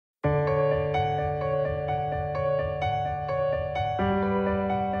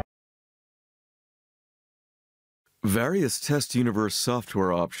Various Test Universe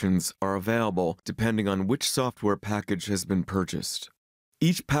software options are available depending on which software package has been purchased.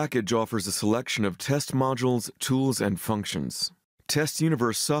 Each package offers a selection of test modules, tools, and functions. Test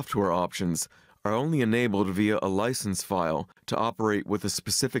Universe software options are only enabled via a license file to operate with a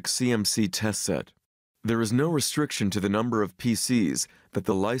specific CMC test set. There is no restriction to the number of PCs that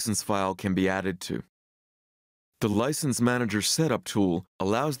the license file can be added to. The License Manager Setup tool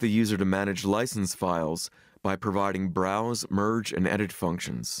allows the user to manage license files by providing browse, merge, and edit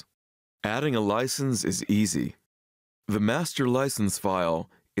functions. Adding a license is easy. The master license file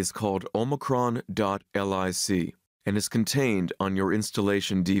is called omicron.lic and is contained on your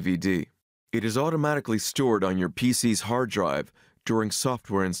installation DVD. It is automatically stored on your PC's hard drive during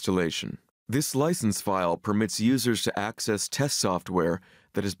software installation. This license file permits users to access test software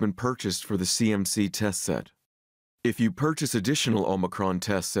that has been purchased for the CMC test set. If you purchase additional OMICRON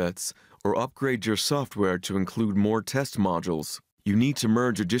test sets or upgrade your software to include more test modules, you need to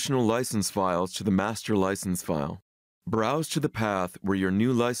merge additional license files to the master license file. Browse to the path where your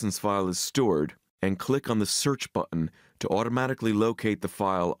new license file is stored and click on the Search button to automatically locate the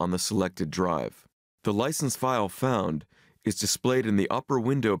file on the selected drive. The license file found is displayed in the upper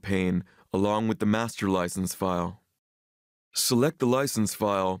window pane along with the master license file. Select the license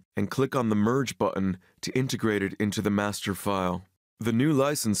file and click on the Merge button to integrate it into the master file. The new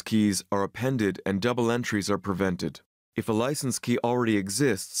license keys are appended and double entries are prevented. If a license key already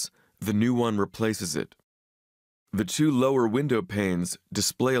exists, the new one replaces it. The two lower window panes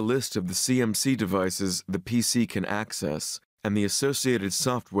display a list of the CMC devices the PC can access and the associated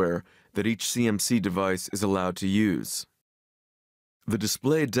software that each CMC device is allowed to use. The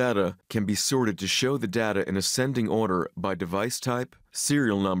displayed data can be sorted to show the data in ascending order by device type,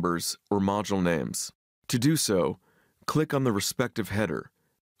 serial numbers, or module names. To do so, click on the respective header.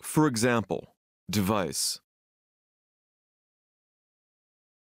 For example, Device.